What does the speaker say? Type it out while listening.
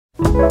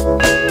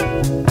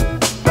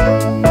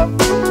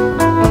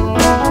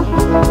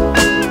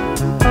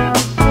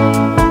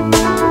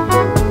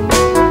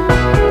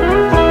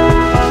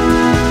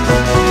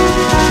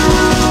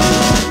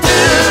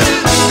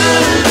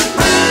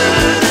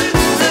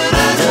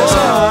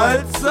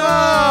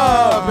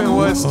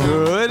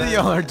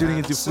Tuning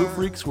into Fruit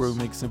Freaks, where we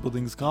make simple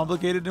things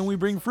complicated and we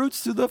bring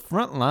fruits to the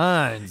front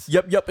lines.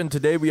 Yep. And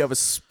today we have a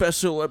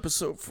special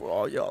episode for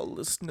all y'all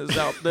listeners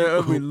out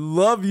there. We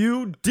love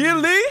you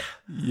dearly.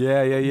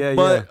 Yeah.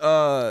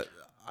 But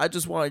I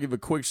just want to give a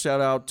quick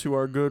shout out to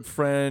our good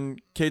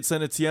friend Kate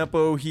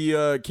Senatiempo. He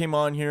came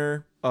on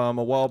here a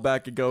while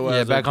back ago.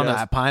 Yeah, back on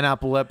that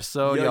pineapple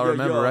episode. Y'all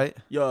remember, right?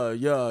 Yeah.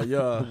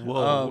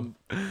 Whoa.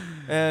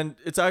 And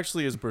it's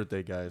actually his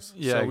birthday, guys.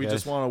 Yeah, so we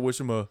just want to wish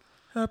him a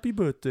happy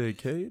birthday,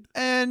 Cade.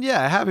 And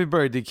yeah, happy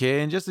birthday,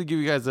 Cade. And just to give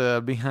you guys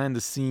a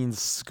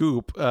behind-the-scenes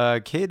scoop,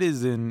 Cade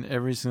is in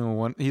every single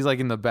one. He's like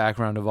in the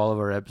background of all of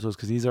our episodes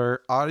because he's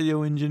our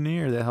audio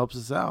engineer that helps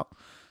us out.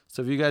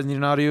 So if you guys need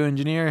an audio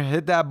engineer,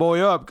 hit that boy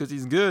up because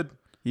he's good.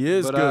 He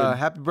is good.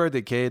 Happy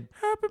birthday, Cade.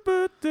 Happy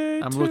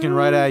birthday. I'm looking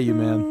right at you,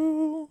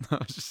 man.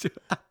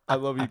 I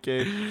love you,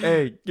 Cade.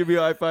 Hey, give me a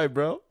high five,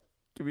 bro.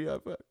 Give me a high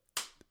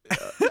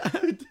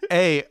five.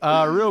 Hey,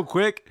 real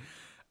quick.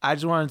 I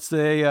just wanted to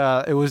say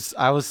I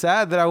was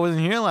sad that I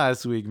wasn't here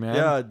last week, man.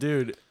 Yeah,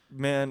 dude,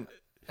 man.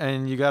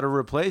 And you got a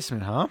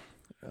replacement, huh?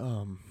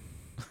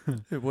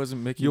 It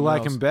wasn't Mickey Mouse. You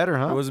like him better,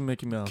 huh? It wasn't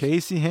Mickey Mouse.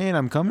 Casey Hain,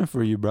 I'm coming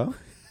for you, bro.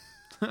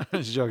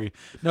 Just joking.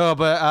 No,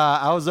 but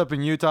I was up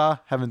in Utah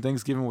having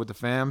Thanksgiving with the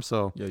fam,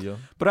 so. Yeah.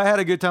 But I had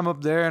a good time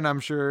up there, and I'm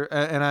sure,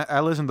 and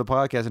I listened to the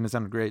podcast, and it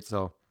sounded great,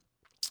 so.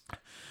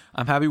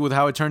 I'm happy with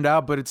how it turned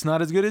out, but it's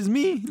not as good as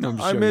me. No,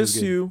 I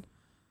miss you.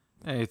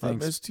 Hey,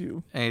 thanks. I missed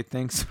you. Hey,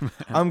 thanks, man.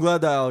 I'm glad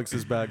that Alex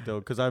is back, though,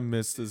 because I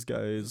missed this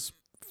guy's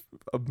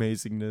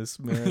amazingness,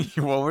 man.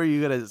 What were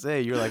you going to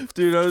say? You're like,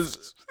 dude, I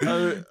was...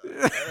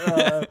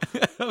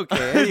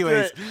 okay,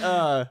 anyways.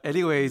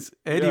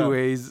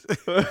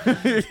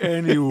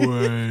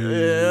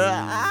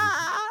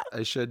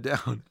 I shut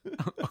down.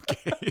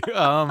 Okay.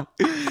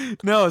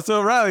 No,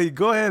 so Riley,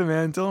 go ahead,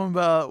 man. Tell them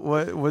about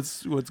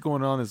what's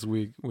going on this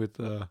week with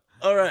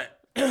all right.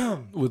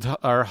 with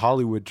our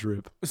Hollywood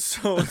trip.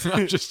 So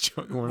I'm just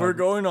joking. We're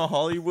going to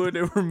Hollywood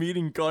and we're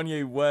meeting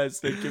Kanye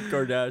West and Kim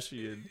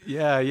Kardashian.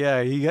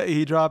 Yeah.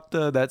 He dropped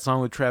that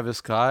song with Travis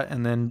Scott,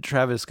 and then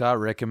Travis Scott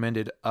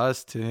recommended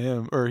us to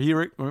him, or he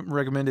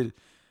recommended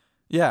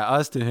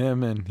us to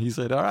him, and he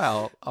said, "All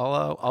right,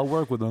 I'll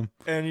work with him."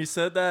 And he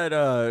said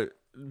that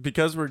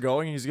because we're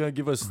going, he's gonna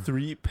give us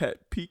 3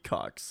 pet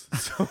peacocks.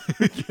 So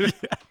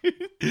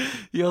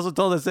he also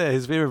told us that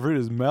his favorite fruit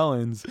is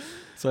melons.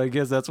 So I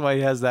guess that's why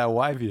he has that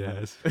wife he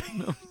has.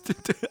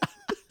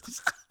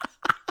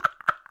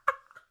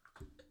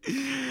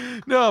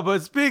 No,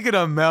 but speaking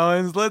of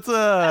melons, let's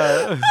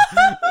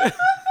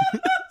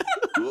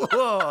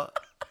Whoa.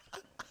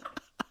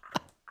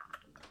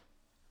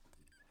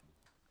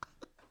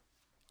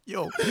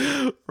 Yo,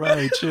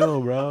 right,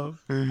 chill, bro.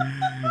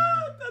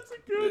 That's a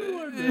good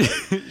one,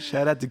 man.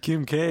 Shout out to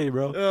Kim K,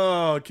 bro.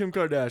 Oh, Kim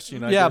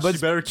Kardashian. I guess she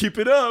better keep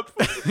it up.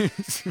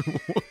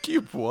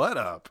 Keep what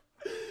up?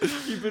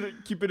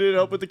 Keeping it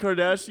up with the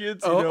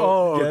Kardashians.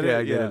 Okay,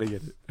 I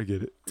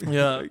get it.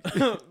 Yeah,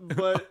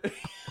 but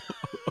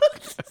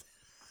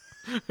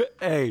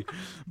hey,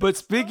 but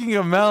speaking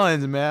of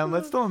melons, man,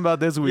 let's tell them about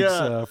this week's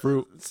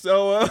fruit.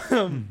 So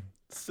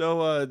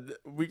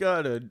we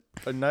got a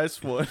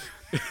nice one.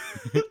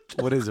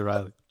 What is it,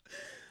 Riley?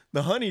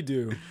 The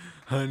honeydew.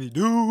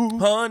 Honeydew.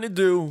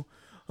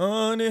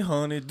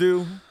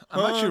 Honeydew.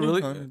 I'm actually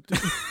really.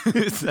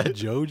 Is that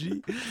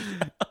Joji?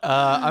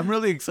 I'm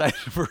really excited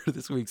for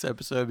this week's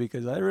episode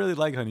because I really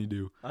like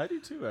honeydew. I do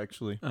too,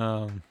 actually.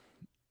 I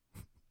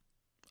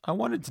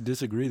wanted to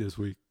disagree this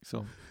week,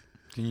 so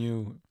can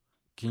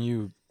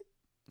you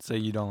say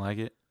you don't like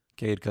it?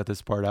 Cade, cut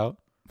this part out.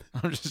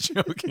 I'm just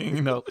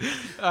joking. No.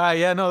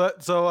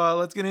 So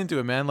let's get into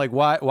it, man. Like,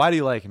 why do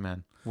you like it,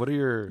 man? What are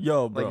your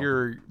bro. Like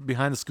your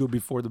behind the scoop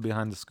before the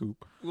behind the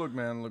scoop? Look.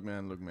 I'm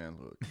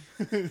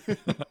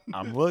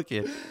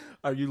looking.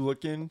 Are you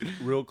looking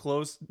real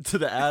close to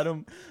the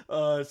atom?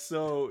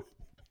 So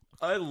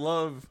I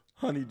love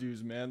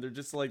honeydews, man. They're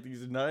just like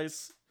these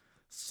nice,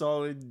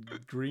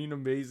 solid, green,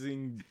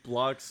 amazing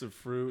blocks of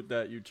fruit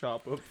that you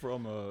chop up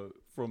from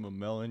a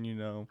melon, you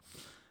know.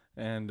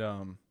 And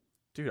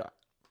dude,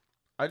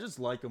 I just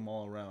like them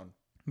all around.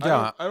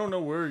 Yeah, I don't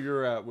know where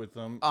you're at with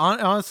them.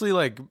 Honestly,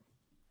 like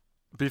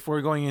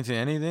before going into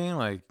anything,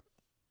 like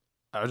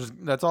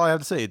that's all I have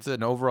to say. It's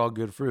an overall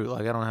good fruit.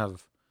 Like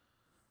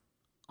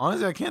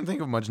honestly, I can't think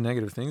of much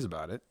negative things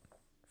about it.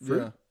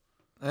 Fruit.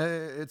 Yeah,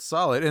 it's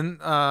solid, and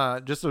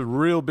just a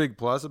real big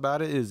plus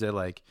about it is that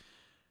like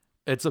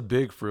it's a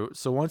big fruit.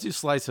 So once you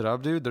slice it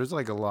up, dude, there's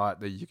like a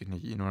lot that you can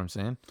eat. You know what I'm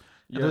saying?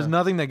 Yeah. There's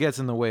nothing that gets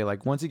in the way.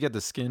 Like once you get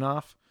the skin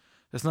off,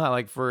 it's not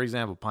like, for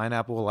example,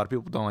 pineapple. A lot of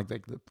people don't like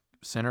the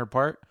center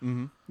part.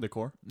 Mm-hmm. The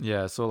core.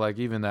 Yeah, so like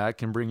even that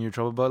can bring you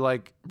trouble. But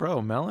like,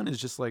 bro, melon is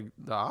just like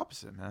the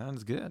opposite, man.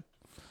 It's good.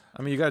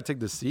 I mean, you gotta take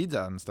the seeds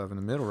out and stuff in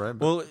the middle, right?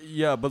 But Well,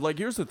 yeah, but like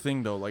here's the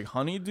thing though, like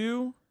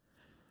honeydew,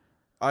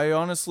 I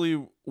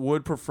honestly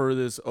would prefer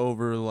this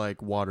over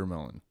like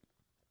watermelon.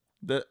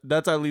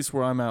 That's at least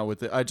where I'm at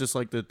with it. I just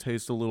like the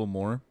taste a little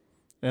more,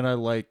 and I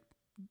like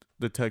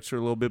the texture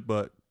a little bit.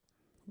 But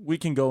we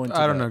can go into.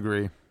 I don't that.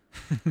 agree.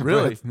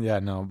 Really? But, yeah,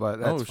 no, but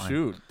that's Oh fine.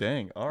 shoot!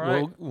 Dang! All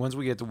right. Well, once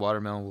we get to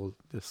watermelon, we'll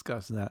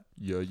discuss that.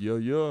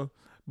 Yeah.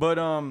 But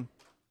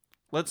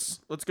let's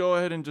go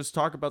ahead and just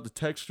talk about the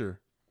texture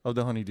of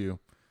the honeydew.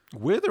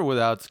 With or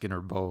without skin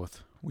or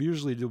both? We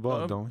usually do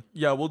both, don't we?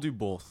 Yeah, we'll do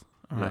both.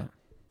 All Yeah. right.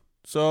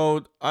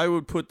 So I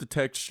would put the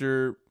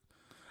texture,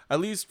 at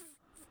least.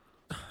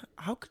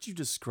 How could you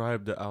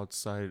describe the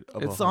outside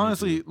of? It's a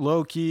honestly honeydew?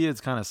 low key.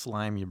 It's kind of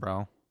slimy,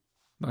 bro.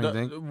 Don't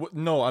you think?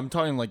 No, I'm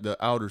talking like the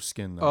outer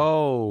skin though.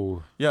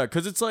 Oh, Yeah,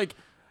 because it's like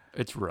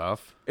it's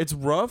rough. it's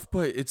rough,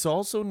 but it's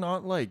also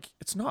not like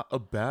it's not a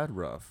bad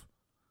rough.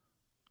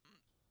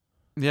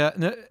 Yeah,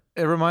 no,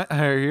 it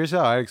here's how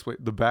I explain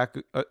the back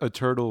a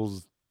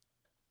turtle's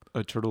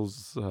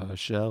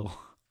shell.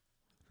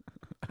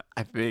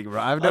 I think, bro.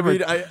 I've never.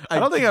 I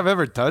don't think I've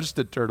ever touched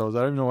the turtles. I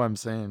don't even know why I'm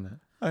saying that.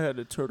 I had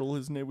a turtle.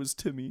 His name was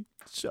Timmy.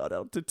 Shout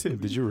out to Timmy.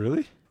 Did you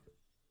really?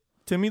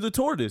 Timmy the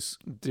tortoise.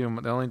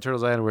 Dude, the only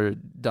turtles I had were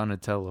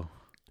Donatello.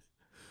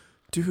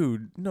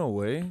 Dude, no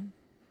way.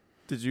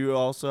 Did you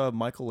also have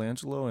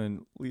Michelangelo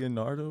and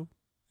Leonardo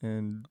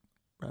and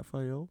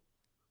Raphael?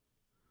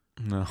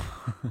 No,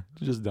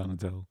 just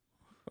Donatello.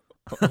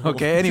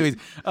 Okay. Anyways,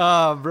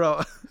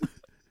 bro.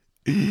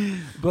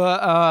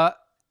 But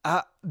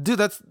dude,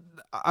 that's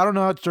I don't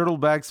know how turtle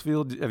backs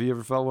feel. Have you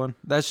ever felt one?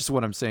 That's just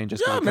what I'm saying.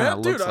 Just 'cause Yeah, it kinda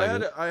man, dude. looks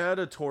like it. I had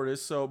a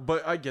tortoise, so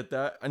but I get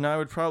that, and I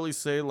would probably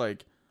say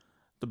like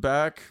the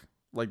back,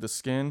 like the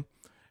skin,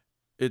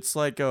 it's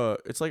like a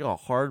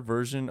hard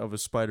version of a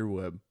spider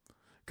web,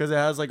 because it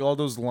has like all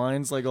those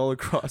lines like all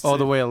across. Oh, it.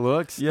 the way it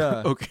looks.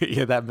 Yeah. Okay.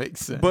 Yeah, that makes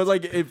sense. But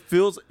like it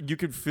feels, you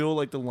could feel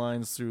like the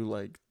lines through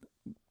like,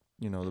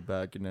 the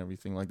back and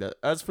everything like that.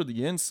 As for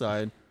the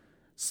inside,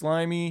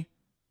 slimy,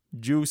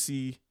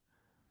 juicy,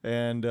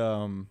 and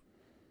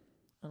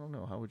I don't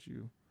know, how would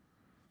you?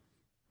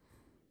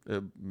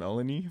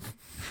 Melanie.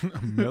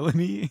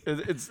 Melanie.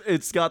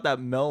 It's got that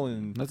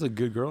melon That's a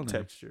good girl name.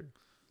 texture.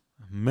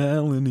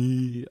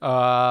 Melanie.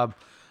 I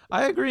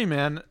agree,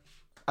 man.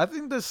 I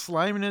think the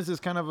sliminess is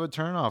kind of a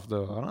turnoff,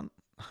 though.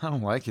 I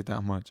don't like it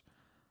that much.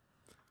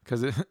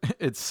 Cause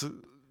it's.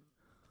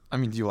 I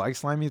mean, do you like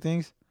slimy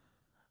things?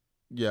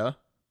 Yeah.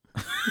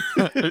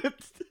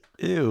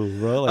 Ew,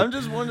 bro. Like, I'm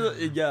just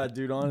wondering. Yeah,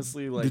 dude.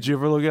 Honestly, like. did you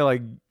ever look at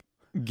like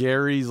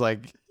Gary's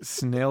like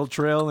snail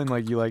trail and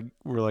like you like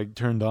were like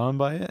turned on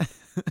by it?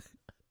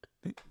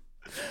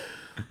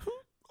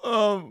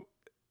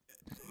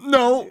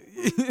 No.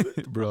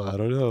 Bro, I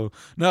don't know.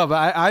 No,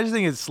 but I just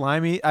think it's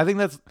slimy. I think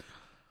that's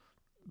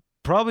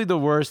probably the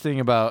worst thing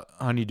about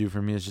honeydew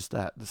for me is just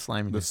that the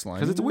sliminess.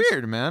 Because it's sliminess?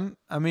 weird, man.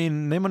 I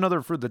mean, name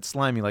another fruit that's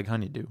slimy like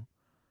honeydew.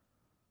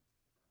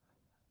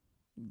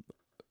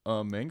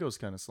 Mango's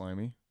kind of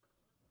slimy.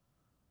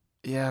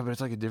 Yeah, but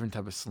it's like a different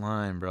type of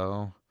slime,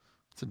 bro.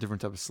 It's a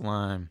different type of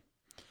slime.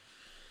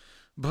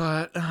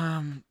 But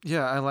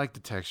yeah, I like the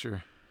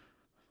texture.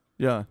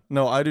 Yeah.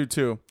 No, I do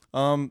too.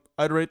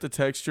 I'd rate the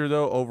texture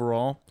though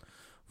overall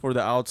for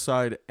the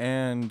outside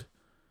and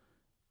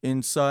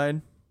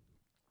inside.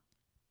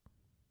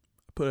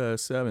 Put it at a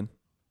 7.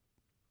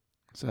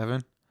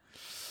 7.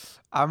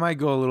 I might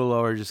go a little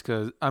lower just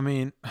because. I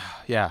mean,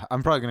 yeah,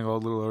 I'm probably gonna go a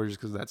little lower just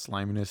because of that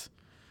sliminess.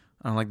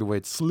 I don't like the way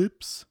it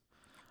slips.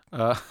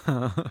 I'm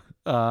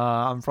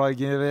probably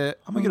give it.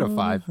 I'm gonna give it a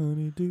 5.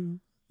 Honeydew.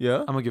 Yeah.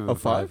 I'm gonna give it A a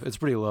 5. 5? It's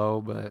pretty low,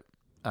 but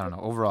I don't know.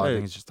 Overall, I Hey.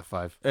 think it's just a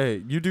 5.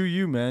 Hey, you do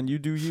you, man. You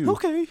do you.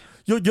 Okay.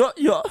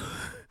 Yeah.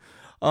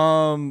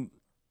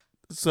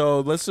 So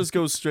let's just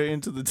go straight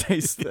into the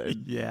taste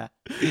then. Yeah.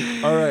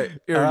 All right.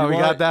 Here, We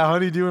got that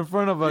honeydew in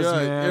front of us,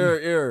 man.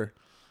 Here.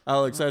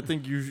 Alex, I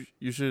think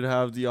you should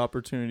have the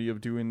opportunity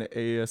of doing the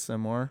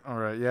ASMR. All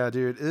right, yeah,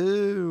 dude.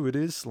 Ooh, it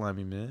is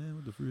slimy, man.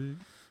 What the freak?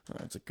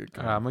 That's a good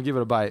All guy. right, I'm gonna give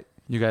it a bite.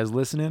 You guys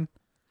listening?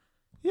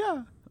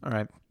 Yeah. All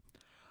right.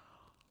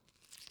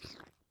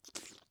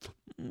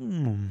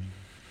 Mm.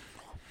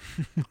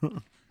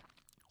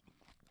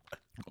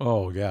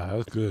 Oh yeah,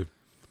 that's good,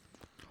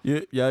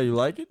 Yeah, you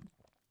like it?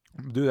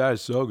 dude. That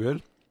is so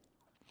good.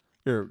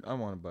 Here, I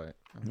want to buy it.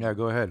 Yeah,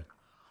 go ahead.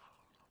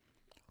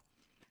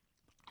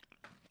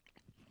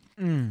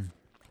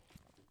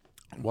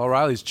 While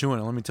Riley's chewing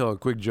it, let me tell a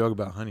quick joke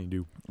about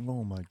honeydew.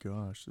 Oh my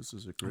gosh, this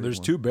is a great There's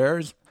one. 2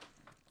 bears,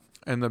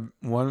 and the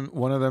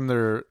one of them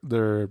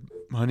their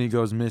honey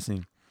goes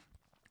missing,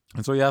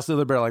 and so he asks the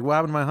other bear like, "What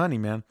happened to my honey,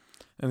 man?"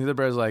 And the other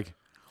bear's like,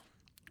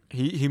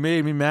 "He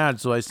made me mad,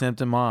 so I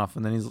sent him off."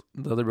 And then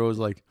the other bear was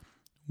like,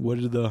 "What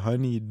did the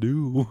honey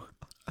do?"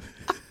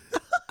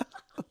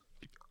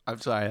 I'm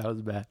sorry, that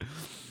was bad.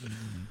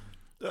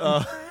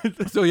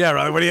 So yeah,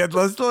 Riley, what do you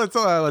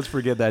let's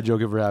forget that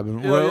joke ever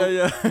happened.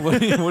 Yeah. What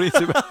do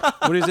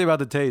you say about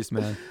the taste,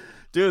 man?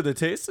 Dude, the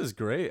taste is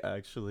great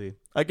actually.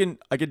 I can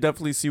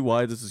definitely see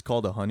why this is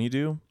called a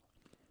honeydew.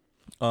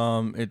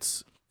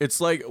 It's It's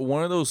like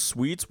one of those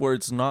sweets where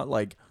it's not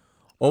like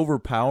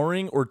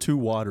overpowering or too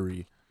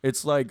watery.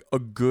 It's like a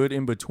good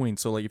in between.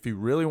 So like if you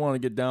really want to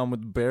get down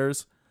with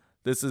bears,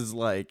 this is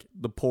like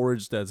the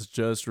porridge that's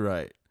just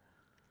right.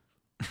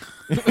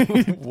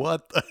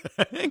 What the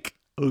heck?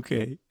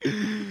 Okay.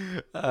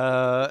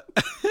 Uh,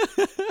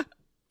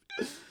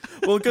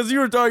 Well, because you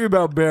were talking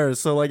about bears,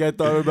 so like I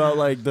thought about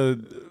like the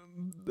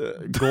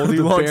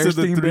Goldilocks and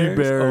the bear-themed three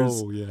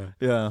bears. Oh yeah.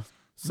 Yeah.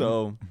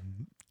 So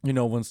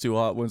one's too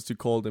hot, one's too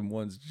cold, and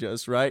one's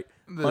just right.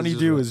 This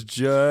Honeydew is just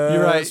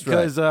You're right, right.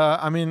 because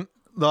I mean,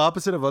 the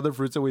opposite of other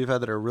fruits that we've had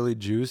that are really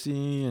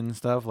juicy and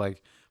stuff.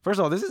 Like, first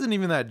of all, this isn't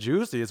even that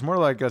juicy. It's more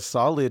like a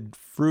solid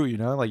fruit, you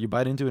know. Like you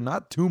bite into it,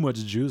 not too much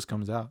juice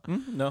comes out,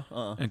 No.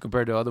 and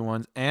compared to other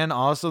ones, and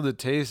also the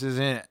taste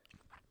isn't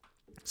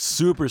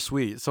super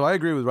sweet. So I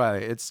agree with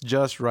Riley. It's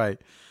just right.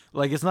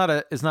 Like it's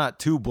not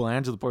too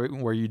bland to the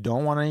point where you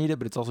don't want to eat it,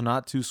 but it's also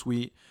not too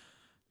sweet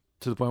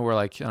to the point where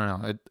like I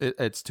don't know,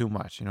 it's too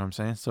much. You know what I'm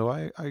saying? So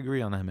I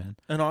agree on that, man.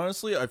 And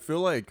honestly, I feel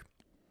like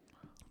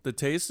the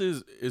taste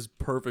is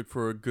perfect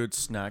for a good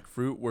snack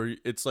fruit where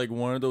it's like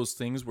one of those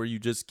things where you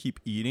just keep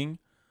eating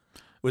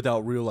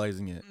without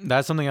realizing it.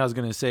 That's something I was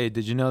gonna say.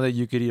 Did you know that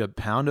you could eat a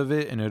pound of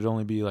it and it'd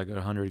only be like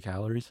 100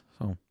 calories?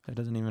 So it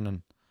doesn't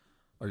even.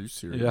 Are you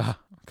serious? Yeah,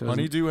 'cause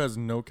Honeydew has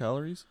no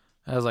calories?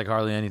 it has like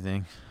hardly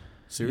anything.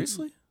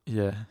 Seriously?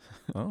 Yeah.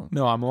 Oh.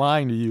 No, I'm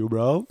lying to you,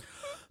 bro.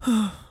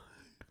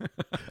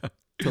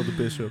 Tell the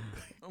bishop.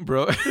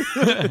 Bro.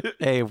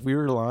 Hey, if we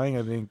were lying,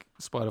 I think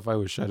Spotify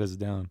would shut us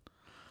down.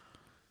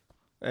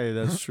 Hey,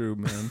 that's true,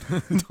 man.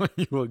 Don't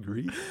you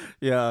agree?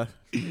 Yeah.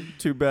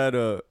 Too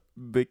bad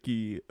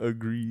Vicky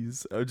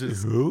agrees.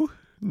 Who?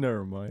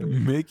 Never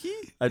mind. Mickey?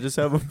 I just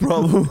have a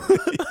problem.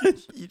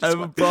 You I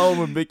have a problem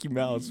with Mickey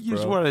Mouse, You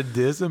just bro. want to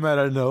diss him out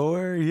of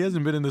nowhere? He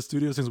hasn't been in the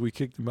studio since we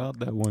kicked him out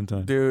that one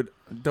time. Dude,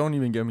 don't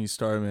even get me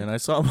started, man. I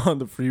saw him on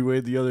the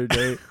freeway the other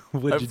day.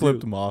 What'd I you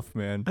flipped do? him off,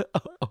 man.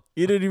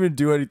 He didn't even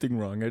do anything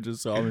wrong. I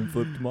just saw him and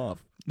flipped him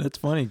off. That's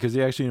funny because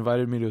he actually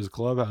invited me to his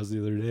clubhouse the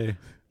other day.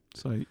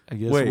 So I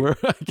guess Wait.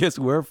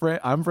 we're friends.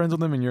 I'm friends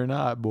with him and you're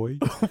not, boy.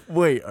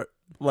 Wait,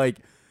 like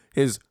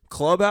his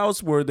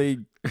clubhouse where they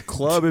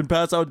club and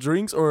pass out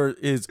drinks, or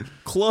his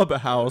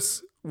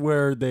clubhouse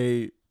where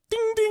they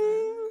ding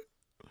ding?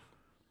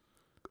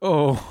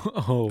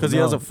 Oh, Because he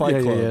has a fight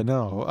yeah, club. Yeah,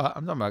 no,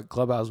 I'm talking about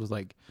clubhouse was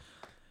like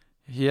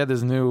he had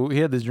this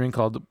drink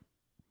called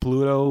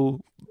Pluto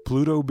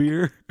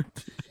beer.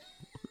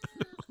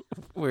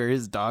 Where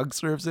his dog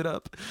serves it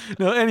up.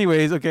 No,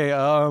 anyways, okay.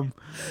 All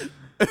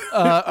Was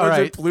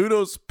right. it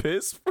Pluto's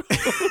piss?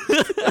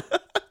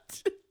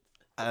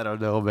 I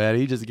don't know, man.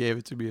 He just gave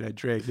it to me and I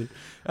drank it.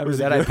 After Was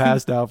it that, I good?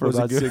 passed out for Was it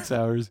about good? 6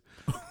 hours,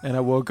 and I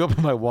woke up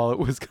and my wallet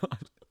was gone.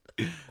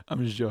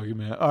 I'm just joking,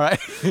 man. All right.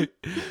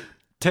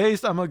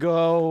 Taste, I'm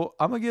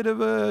gonna give it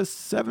a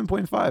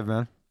 7.5,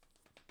 man.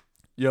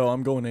 Yo,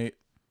 I'm going 8.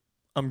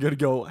 I'm gonna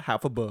go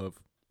half above.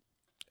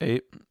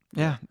 8.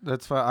 Yeah,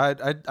 that's fine.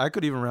 I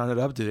could even round it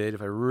up to 8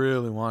 if I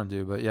really wanted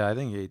to, but yeah, I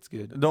think 8's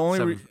good. The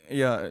only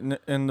Seven.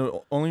 and the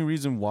only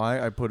reason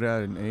why I put it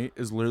at an 8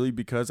 is literally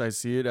because I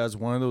see it as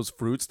one of those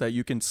fruits that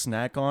you can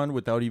snack on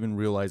without even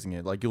realizing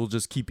it. Like you'll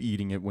just keep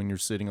eating it when you're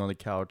sitting on the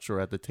couch or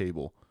at the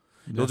table.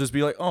 You'll just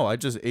be like, "Oh, I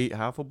just ate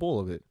half a bowl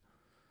of it."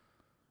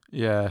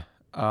 Yeah.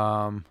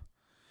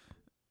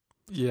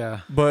 Yeah.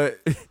 But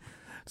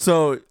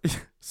so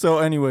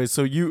anyway,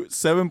 so you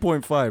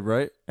 7.5,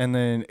 right? And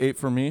then 8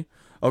 for me.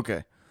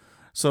 Okay.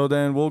 So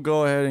then we'll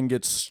go ahead and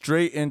get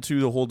straight into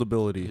the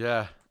holdability.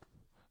 Yeah.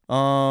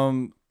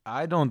 Um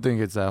I don't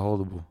think it's that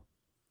holdable.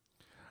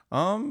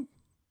 I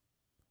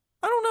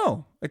don't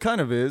know. It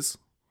kind of is.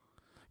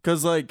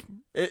 Cuz like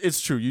it's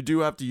true. You do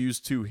have to use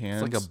two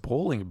hands. It's like a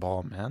bowling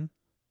ball, man.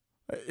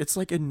 It's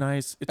like a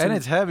nice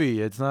It's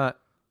heavy. It's not.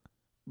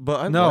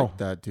 but I No. like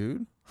that,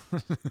 dude.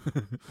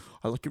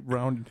 I like it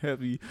round and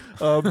heavy.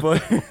 But What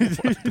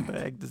the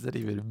heck does that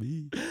even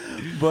mean?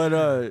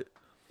 but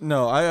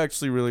no, I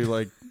actually really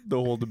like the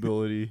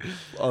holdability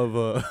of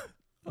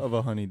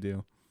a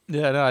honeydew.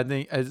 Yeah, no, I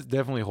think it's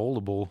definitely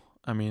holdable.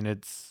 I mean,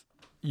 it's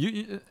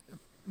dude.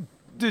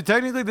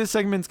 Technically, this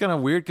segment's kind of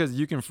weird because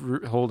you can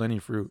hold any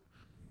fruit.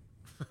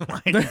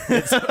 Like,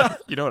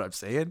 you know what I'm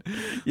saying?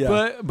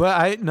 Yeah. but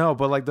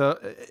like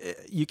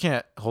you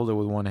can't hold it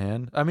with one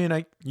hand. I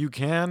mean, you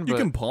can, but You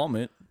can palm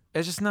it.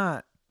 it's just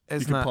not.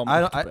 It's You can not. palm I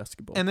it don't. like a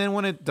basketball. And then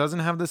when it doesn't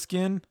have the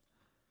skin,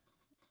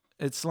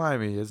 it's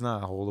slimy. It's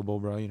not holdable,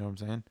 bro. You know what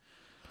I'm saying?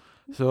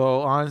 So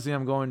honestly,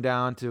 I'm going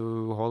down to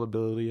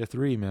holdability a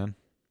 3, man.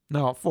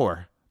 No,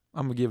 4.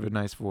 I'm gonna give it a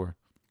nice 4.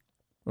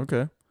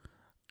 Okay.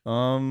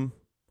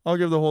 I'll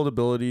give the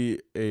holdability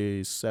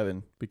a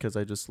 7 because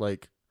I just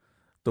like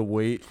the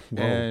weight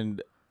Whoa.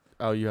 and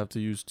how you have to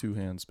use two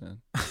hands,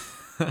 man.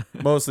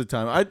 Most of the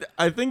time.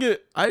 I think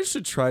I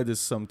should try this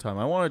sometime.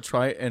 I want to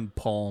try and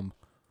palm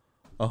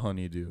a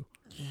honeydew.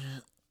 Yeah,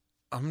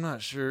 I'm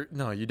not sure.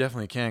 No, you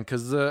definitely can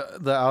because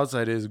the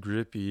outside is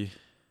grippy.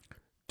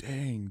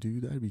 Dang,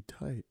 dude, that'd be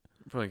tight.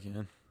 Probably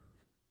can.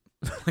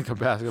 Like a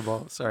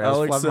basketball. Sorry, I was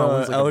Alex, flapping my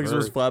wings like a Alex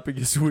was bird. flapping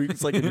his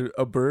wings like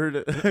a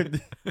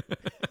bird.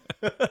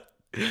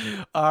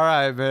 All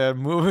right, man.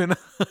 Moving on.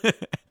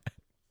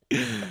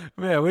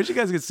 Man, I wish you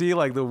guys could see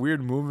like the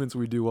weird movements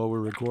we do while we're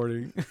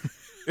recording.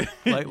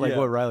 like Yeah.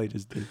 what Riley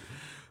just did.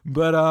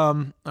 But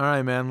all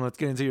right, man. Let's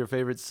get into your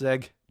favorite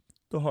seg.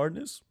 The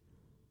hardness.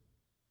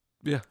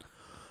 Yeah.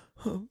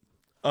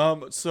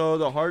 So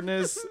the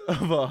hardness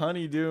of a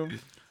honeydew,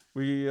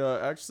 we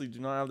actually do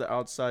not have the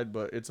outside,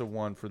 but it's a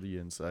 1 for the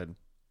inside.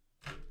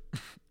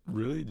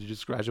 Really? Did you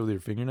just scratch it with your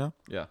finger now?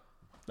 Yeah,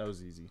 that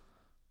was easy.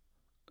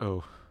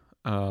 Oh.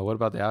 What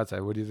about the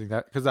outside? What do you think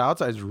that? Because the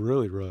outside is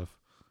really rough.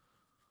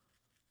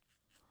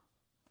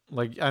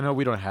 Like, I know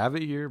we don't have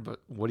it here, but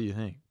what do you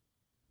think?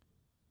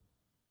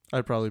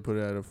 I'd probably put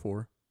it at a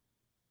 4.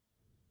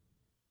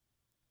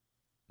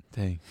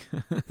 Dang.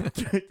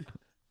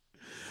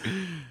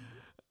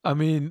 I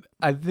mean,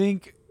 I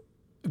think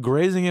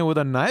grazing it with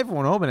a knife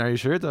won't open. Are you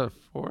sure it's a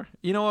 4?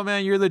 You know what,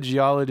 man? You're the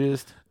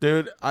geologist.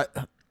 Dude,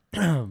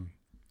 I'm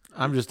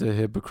just a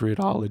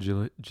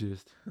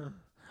hypocriteologist.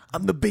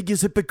 I'm the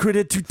biggest hypocrite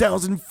of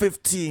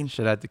 2015.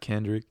 Shout out to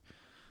Kendrick.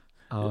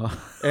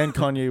 And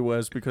Kanye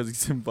West because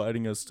he's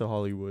inviting us to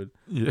Hollywood.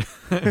 Yeah,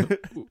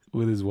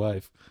 with his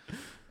wife.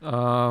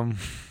 All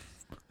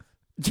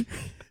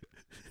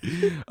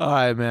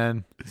right,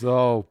 man.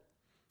 So,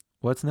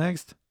 what's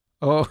next?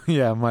 Oh,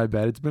 yeah, my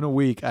bad. It's been a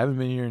week. I haven't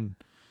been here in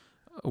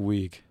a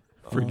week.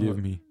 Forgive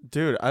me.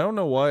 Dude, I don't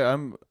know why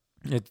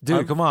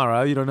Dude, come on,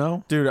 right? You don't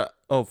know? Dude,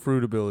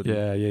 fruitability.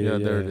 Yeah.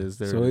 There it is.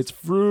 So it's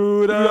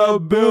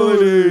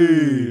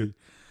fruitability.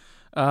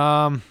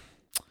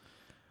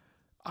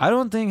 I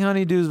don't think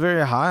honeydew is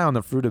very high on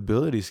the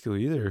fruitability scale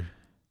either.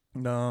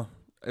 No,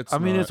 I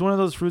mean, it's one of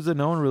those fruits that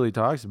no one really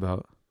talks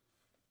about.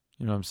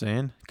 You know what I'm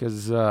saying?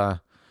 Because here,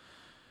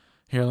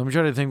 let me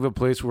try to think of a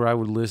place where I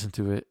would listen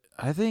to it.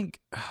 I think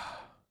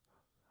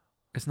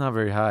it's not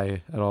very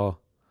high at all.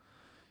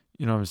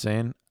 You know what I'm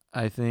saying?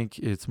 I think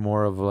it's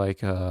more of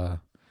like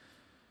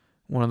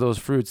one of those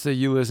fruits that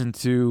you listen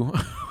to.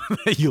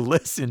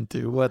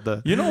 What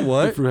the? You know The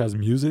what? fruit has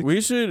music.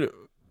 We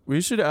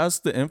should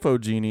ask the info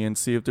genie and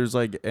see if there's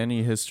like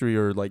any history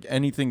or like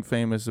anything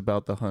famous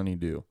about the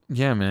honeydew.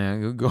 Yeah,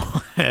 man. Go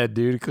ahead,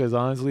 dude. Because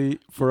honestly,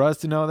 for us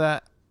to know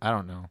that, I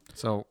don't know.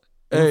 So,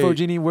 Hey. Info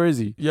Genie, where is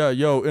he? Yeah,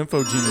 yo,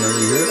 info genie, are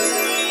you here?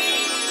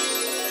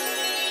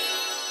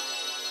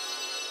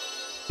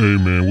 Hey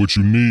man, what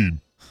you need?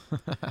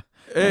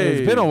 Hey,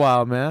 It's been a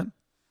while, man.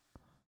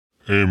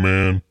 Hey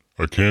man,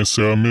 I can't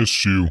say I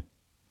missed you,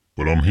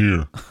 but I'm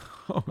here.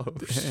 Oh,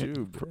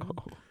 shoot, bro.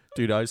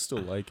 Dude, I still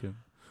like him.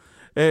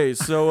 Hey,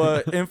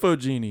 so info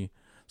genie.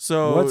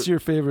 So What's your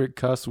favorite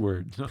cuss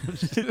word?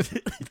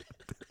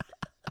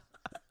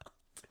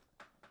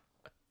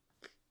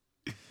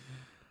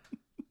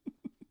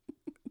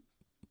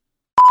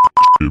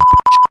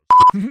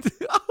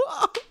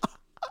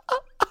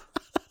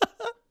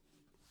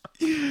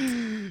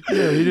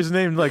 Yeah, you just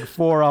named like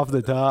 4 off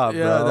the top.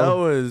 yeah,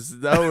 bro.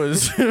 that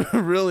was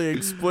really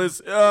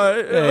explicit.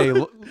 Hey,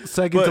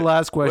 second to But-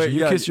 last question. wait,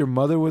 You yeah. kiss your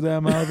mother with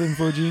that mouth,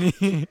 Info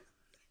Genie?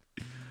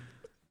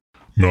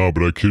 Nah,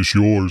 but I kiss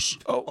yours.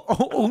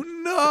 oh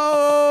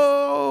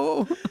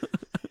no! All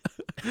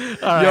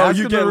right, yo, ask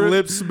you him get the real-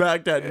 lip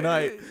smacked at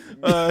night.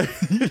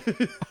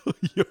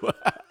 Yo,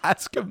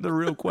 ask him the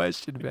real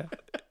question, man.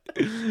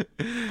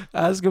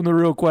 Ask him the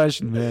real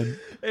question, man.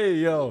 Hey,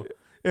 yo,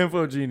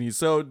 info genie.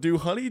 So, do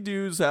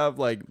honeydews have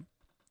like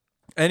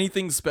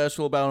anything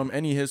special about them?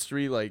 Any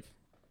history? Like,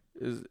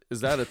 is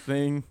that a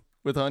thing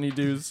with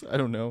honeydews? I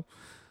don't know.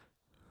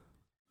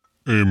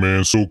 Hey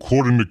man, so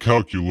according to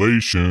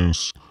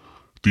calculations,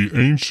 the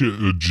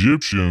ancient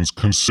Egyptians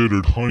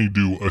considered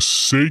honeydew a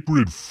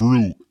sacred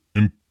fruit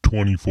in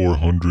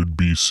 2400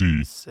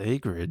 BC.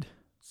 Sacred.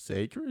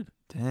 Sacred?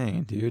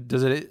 Dang, dude.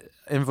 Does it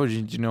Info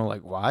Genie? Do you know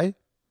like why?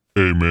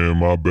 Hey man,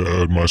 my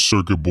bad. My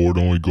circuit board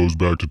only goes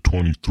back to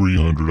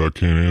 2300. I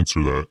can't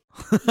answer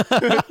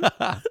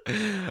that.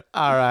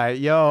 All right,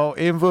 yo,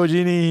 Info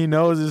Genie, he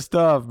knows his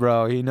stuff,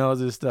 bro. He knows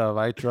his stuff.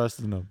 I trust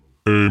in him.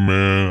 Hey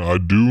man, I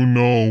do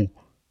know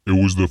it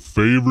was the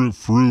favorite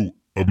fruit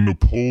of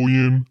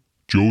Napoleon,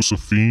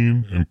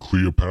 Josephine, and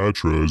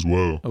Cleopatra as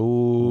well.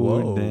 Oh,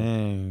 Whoa.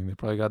 dang. They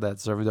probably got that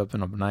served up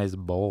in a nice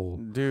bowl.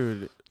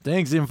 Dude,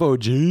 Thanks, Info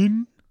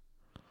Gene.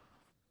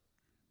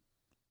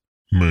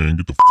 Man,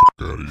 get the fuck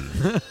out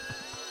of here.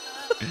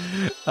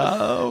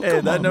 Oh, hey,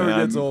 come that on, never man.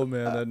 gets old,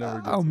 man. That never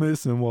gets I'll old.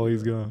 miss him while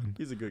he's gone.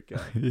 He's a good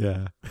guy.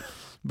 Yeah.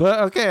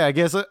 But okay, I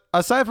guess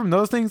aside from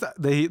those things that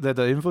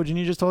the Info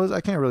Genie just told us,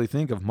 I can't really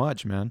think of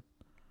much, man.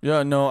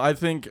 Yeah, no, I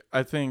think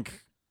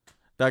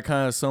that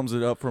kind of sums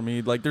it up for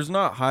me. Like, there's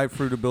not high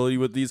fruitability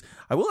with these.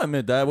 I will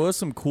admit that was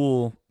some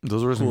cool.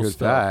 Those were some Cool good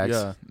stuff, facts.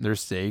 yeah. They're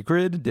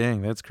sacred.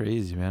 Dang, that's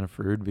crazy, man. A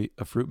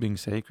fruit being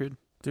sacred.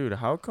 Dude,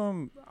 how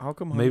come?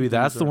 Maybe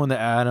that's honeydews the are- one that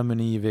Adam and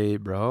Eve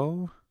ate,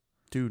 bro.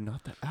 Dude,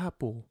 not the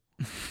apple.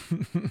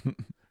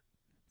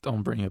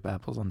 Don't bring up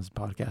apples on this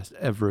podcast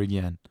ever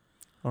again.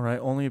 All right,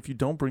 only if you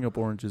don't bring up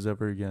oranges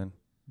ever again.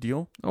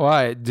 Deal?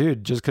 Why,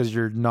 dude? Just because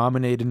you're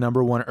nominated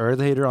 #1 Earth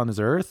hater on this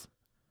earth?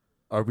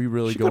 Are we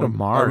really should go going to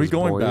Mars, Are we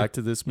going boy. back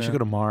to this, You man? should go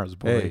to Mars,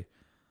 boy. Hey,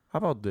 how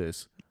about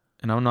this,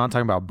 And I'm not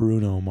talking about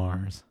Bruno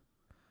Mars.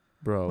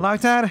 bro?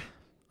 Like that,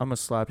 I'm gonna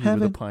slap you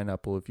Heaven. with a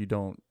pineapple if you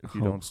don't Oh.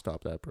 don't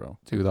stop that, bro.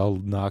 dude, that'll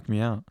knock me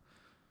out.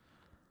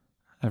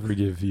 I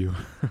forgive you.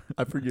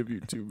 I forgive you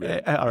too,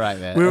 man. All right,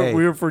 man.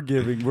 We're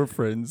forgiving. We're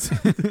friends.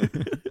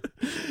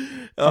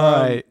 All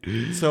right.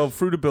 So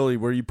fruitability,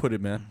 where you put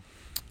it, man?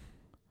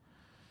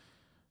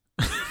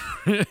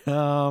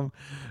 I'm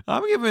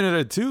giving it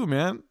a 2,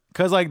 man.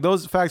 Cause like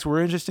those facts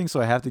were interesting,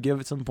 so I have to give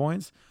it some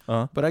points.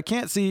 But I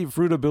can't see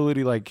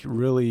fruitability like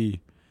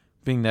really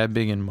being that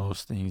big in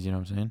most things. You know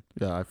what I'm saying?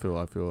 Yeah, I feel.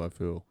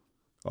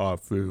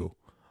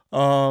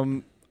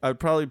 I'd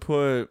probably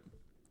put.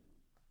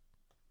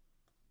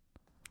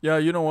 Yeah,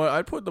 you know what?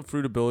 I'd put the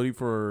fruitability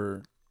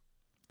for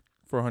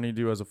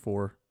honeydew as a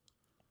 4.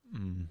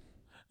 Mm.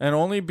 And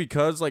only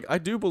because like I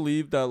do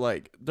believe that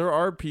like there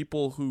are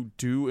people who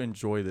do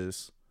enjoy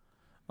this.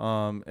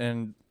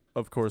 And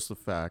of course the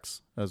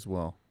facts as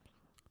well.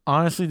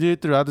 Honestly,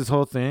 dude, throughout this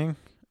whole thing,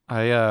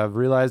 I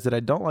realized that I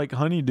don't like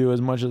honeydew as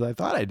much as I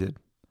thought I did.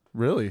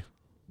 Really?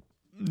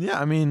 Yeah,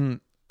 I mean,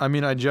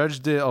 I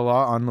judged it a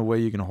lot on the way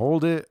you can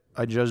hold it.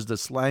 I judged the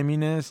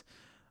sliminess.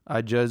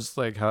 I judged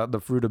like how the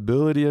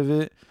fruitability of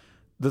it.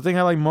 The thing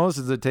I like most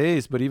is the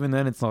taste, but even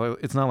then, it's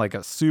not like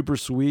a super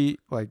sweet,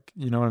 like,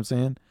 you know what I'm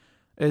saying?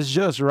 It's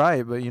just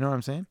right, but you know what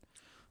I'm saying?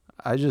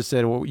 I just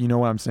said, well, you know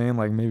what I'm saying,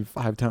 like maybe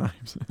 5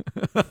 times.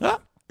 Know what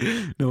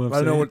I'm saying?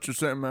 I know what you're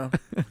saying, man.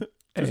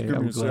 Just Hey, give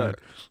I'm me a glad. sec.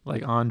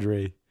 Like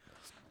Andre.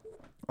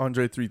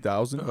 Andre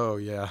 3000. Oh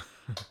yeah,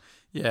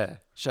 yeah.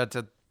 Shout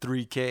out to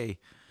 3K.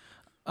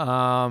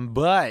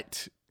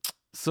 But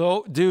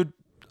so, dude,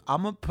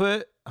 I'm gonna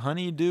put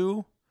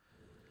honeydew.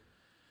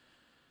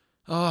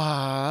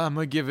 I'm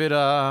gonna give it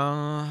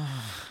I'm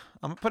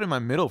gonna put it in my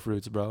middle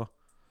fruits, bro.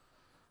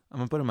 I'm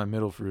gonna put it in my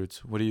middle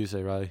fruits. What do you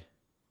say, Riley?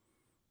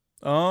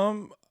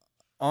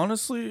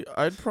 Honestly,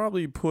 I'd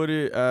probably put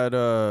it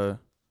at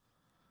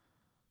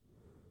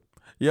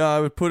yeah,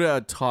 I would put it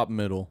at top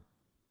middle.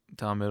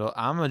 Top middle.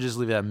 I'm gonna just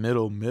leave it at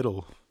middle.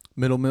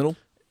 Middle?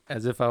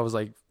 As if I was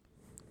like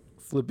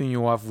flipping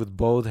you off with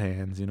both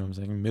hands. You know what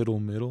I'm saying?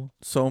 Middle.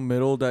 So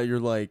middle that you're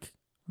like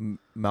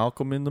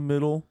Malcolm in the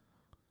middle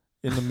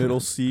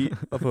seat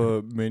of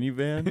a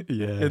minivan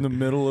Yeah. in the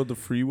middle of the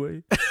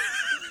freeway.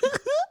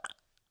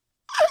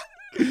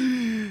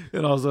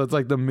 And also, it's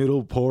like the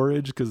middle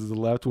porridge because the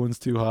left one's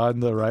too hot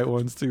and the right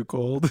one's too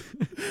cold.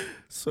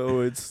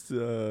 So it's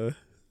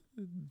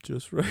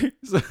just right.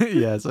 So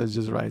it's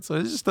just right. So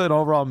it's just an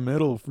overall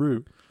middle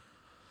fruit.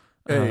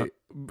 Hey,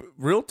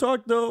 real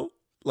talk though,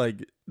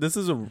 like this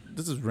is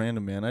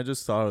random, man. I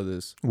just thought of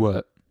this.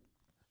 What?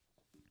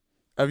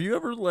 Have you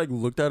ever like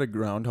looked at a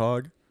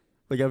groundhog?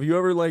 Like, have you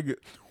ever like?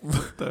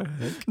 What the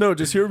heck? No,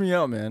 just hear me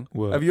out, man.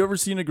 What? Have you ever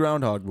seen a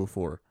groundhog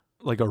before?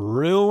 Like a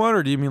real one,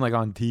 or do you mean like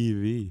on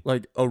TV?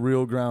 Like a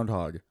real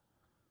groundhog?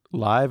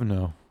 Live?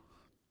 No.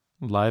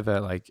 Live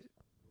at like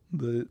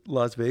the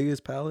Las Vegas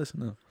Palace?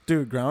 No.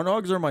 Dude,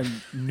 groundhogs are my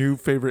new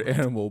favorite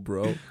animal,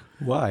 bro.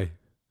 Why?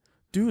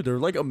 Dude, they're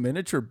like a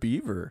miniature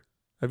beaver.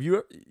 Have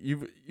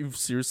you've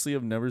seriously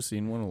have never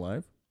seen one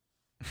alive?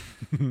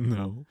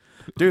 No.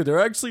 Dude, they're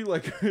actually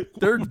like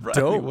they're Riley,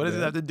 dope. what does it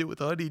man. have to do with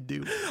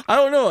honeydew? I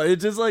don't know. It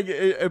just like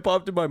it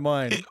popped in my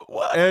mind.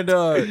 What? And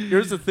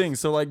here's the thing.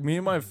 So like me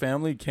and my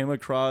family came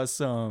across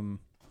a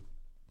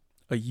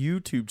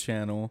YouTube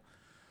channel.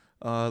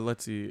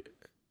 Let's see.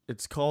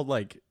 It's called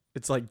like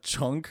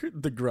Chunk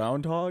the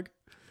Groundhog.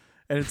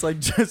 And it's like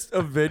just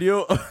a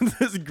video of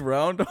this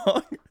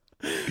groundhog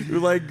who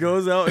like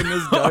goes out in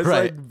this guy's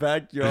Alright. like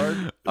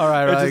backyard All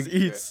right, and Riley. just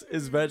eats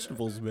his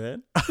vegetables,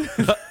 man.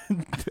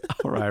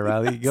 All right,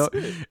 Riley. Go.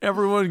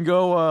 Everyone,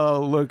 go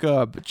look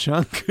up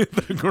Chunk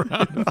the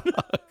Groundhog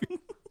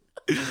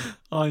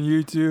on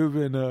YouTube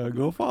and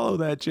go follow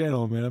that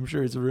channel, man. I'm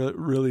sure it's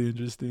really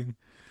interesting.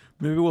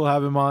 Maybe we'll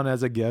have him on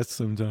as a guest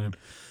sometime.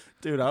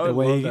 Dude, I That would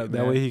way, love that,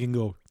 man. that way he can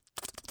go.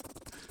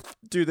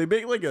 Dude, they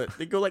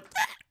go like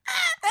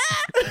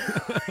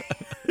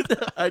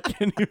I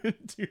can't even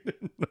do the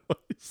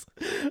noise.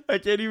 I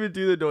can't even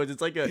do the noise.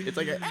 It's like a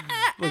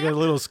Like a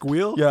little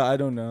squeal. yeah, I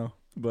don't know,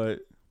 but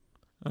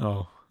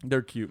Oh.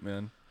 they're cute,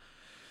 man.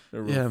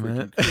 They're real Yeah,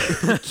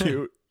 freaking man.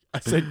 cute. I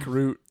said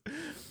Groot,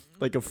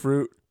 like a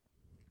fruit.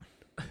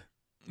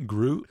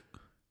 Groot.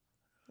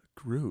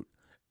 Groot.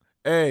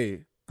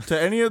 Hey, to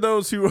any of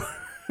those who are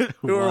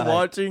Why?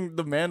 watching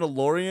The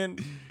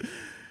Mandalorian,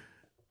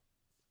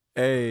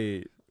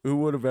 hey, who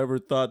would have ever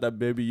thought that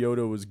Baby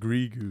Yoda was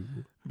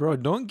Grigu? Bro,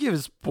 don't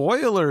give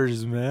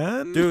spoilers,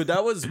 man. Dude,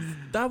 that was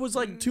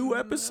like 2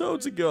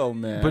 episodes ago,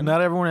 man. But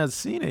not everyone has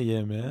seen it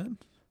yet, man.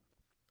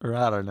 Or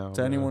I don't know.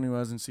 to anyone who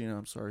hasn't seen it,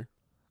 I'm sorry.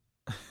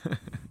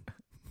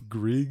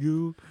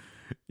 Grigu.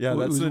 Yeah,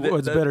 What's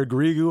better,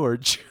 Grigu or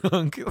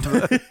Chunk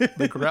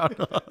the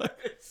groundhog?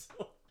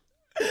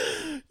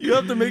 You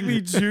have to make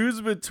me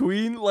choose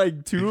between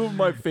like 2 of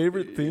my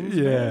favorite things.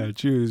 Yeah, man.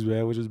 choose,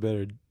 man. Which is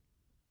better?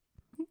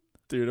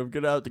 Dude, I'm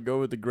gonna have to go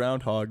with the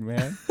groundhog,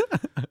 man.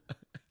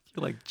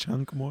 You like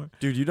chunk more?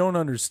 Dude, you don't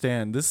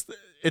understand.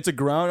 It's a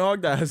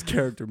groundhog that has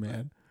character,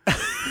 man.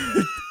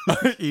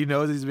 He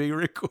knows he's being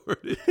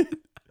recorded.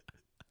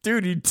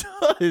 Dude, he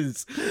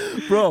does.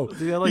 Bro, Does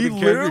he have like he the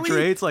character literally-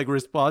 traits like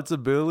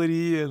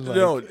responsibility and like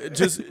no,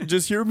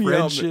 just hear me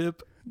out.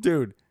 friendship?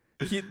 Dude,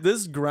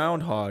 this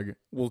groundhog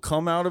will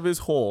come out of his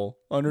hole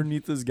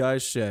underneath this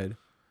guy's shed,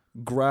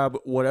 grab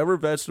whatever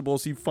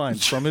vegetables he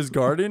finds from his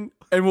garden,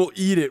 and will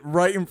eat it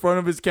right in front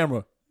of his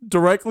camera,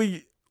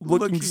 directly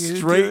looking Looking into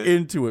straight it?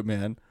 into it,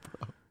 man.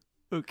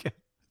 Okay.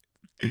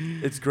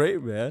 It's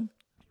great, man.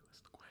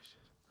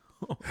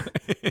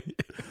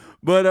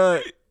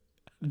 But,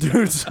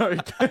 dude, sorry.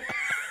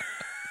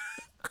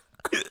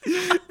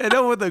 And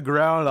then with the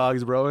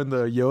groundhogs, bro, and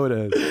the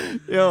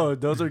Yodas. Yo,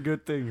 those are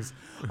good things.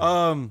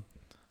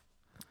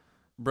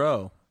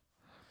 Bro,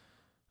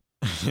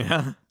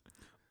 Yeah.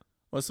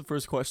 what's the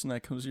first question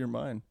that comes to your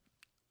mind?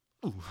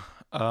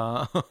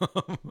 Um,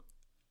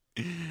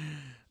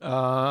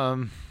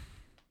 um,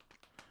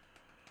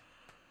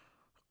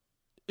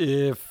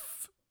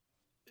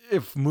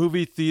 if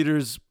movie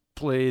theaters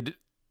played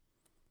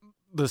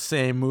the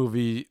same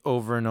movie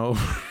over and over,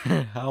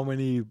 how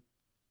many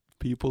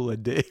people a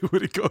day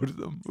would go to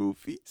the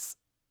movies?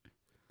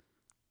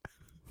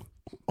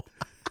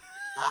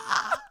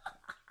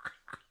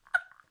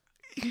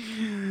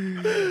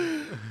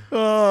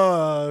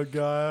 Oh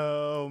god,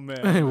 oh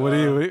man. What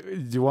do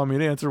you want me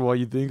to answer while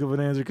you think of an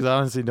answer? Because I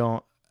honestly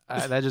don't.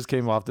 That just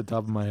came off the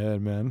top of my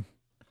head, man.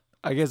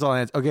 I guess I'll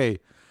answer. Okay,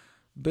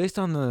 based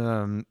on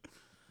the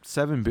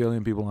 7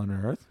 billion people on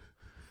Earth,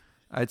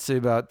 I'd say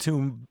about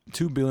 2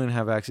 billion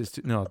have access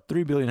to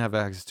 3 billion have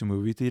access to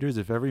movie theaters.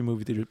 If every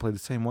movie theater played the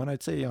same one,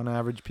 I'd say on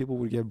average people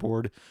would get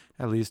bored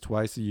at least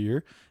twice a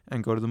year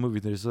and go to the movie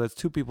theater. So that's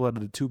 2 people out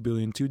of the 2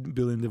 billion. 2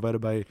 billion divided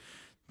by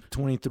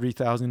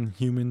 23,000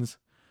 humans.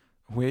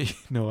 Wait,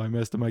 no, I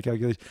messed up my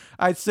calculation.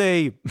 I'd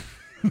say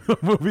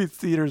movie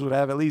theaters would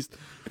have at least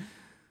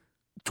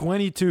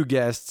 22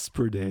 guests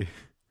per day.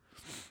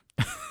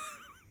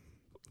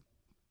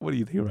 What do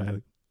you think,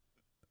 Riley?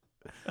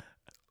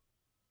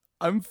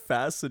 I'm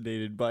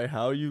fascinated by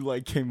how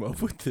you came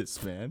up with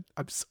this, man.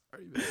 I'm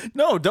sorry, man.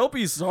 No, don't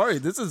be sorry.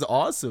 This is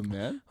awesome,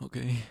 man.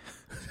 Okay.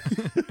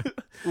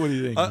 What do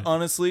you think?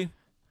 Honestly,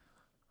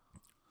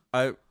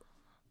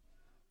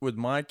 with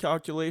my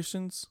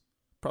calculations,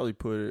 probably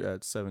put it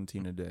at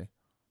 17 a day.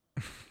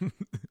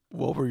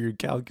 What were your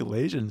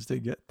calculations to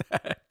get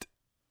that?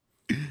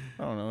 I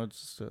don't know.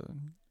 It's just a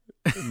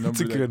number.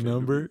 It's a that good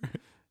number.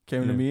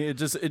 Came to Yeah. me. It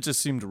just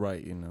seemed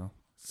right,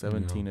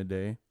 17 a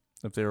day.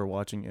 If they were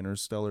watching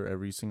Interstellar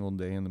every single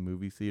day in the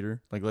movie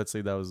theater, let's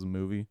say that was the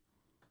movie,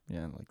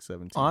 yeah,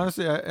 17.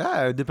 Honestly,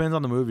 yeah, it depends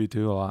on the movie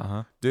too a lot,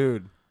 huh?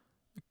 Dude,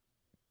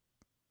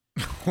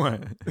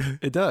 What?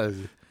 It does.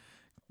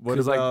 what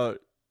 'Cause,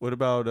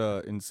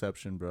 about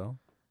Inception, bro?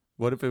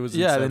 What if it was?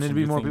 Yeah, Inception, then it'd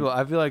be you more think- people.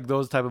 I feel like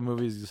those type of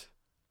movies,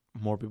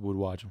 more people would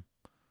watch them.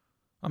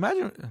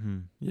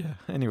 Imagine. Yeah.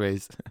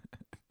 Anyways,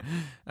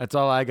 that's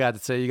all I got to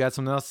say. You got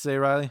something else to say,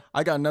 Riley?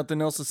 I got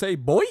nothing else to say,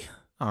 boy.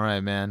 All right,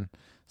 man.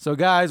 So,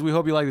 guys, we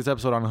hope you like this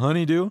episode on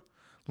Honeydew.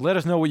 Let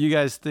us know what you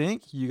guys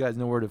think. You guys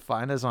know where to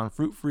find us on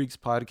Fruit Freaks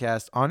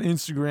Podcast on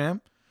Instagram.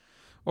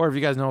 Or if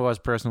you guys know us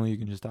personally, you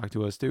can just talk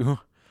to us too.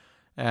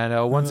 And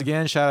once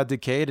again, shout out to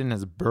Cade and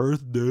his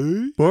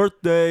birthday.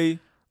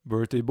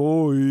 Birthday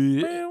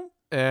boy.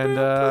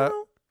 And,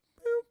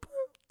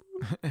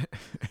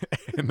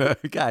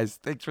 guys,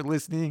 thanks for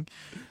listening.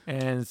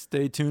 And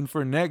stay tuned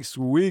for next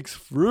week's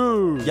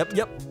Fruit.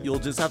 Yep. You'll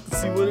just have to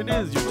see what it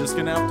is. You're just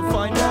gonna have to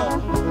find out.